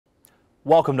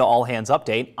Welcome to All Hands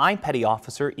Update. I'm Petty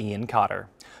Officer Ian Cotter.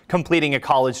 Completing a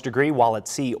college degree while at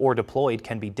sea or deployed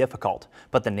can be difficult,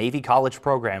 but the Navy College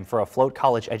Program for Afloat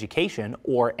College Education,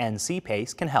 or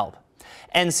NCPACE, can help.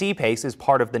 NCPACE is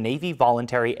part of the Navy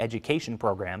Voluntary Education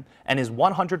Program and is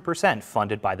 100%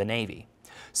 funded by the Navy.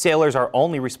 Sailors are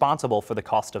only responsible for the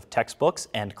cost of textbooks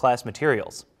and class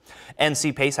materials.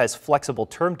 NCPACE has flexible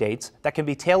term dates that can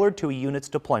be tailored to a unit's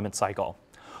deployment cycle.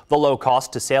 The low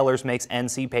cost to sailors makes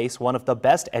NCPACE one of the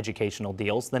best educational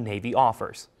deals the Navy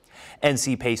offers.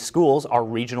 NCPACE schools are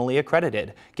regionally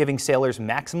accredited, giving sailors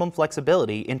maximum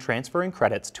flexibility in transferring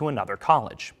credits to another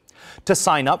college. To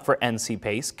sign up for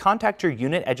NCPACE, contact your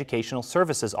Unit Educational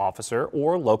Services Officer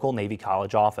or local Navy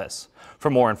College office. For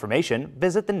more information,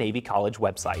 visit the Navy College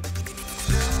website.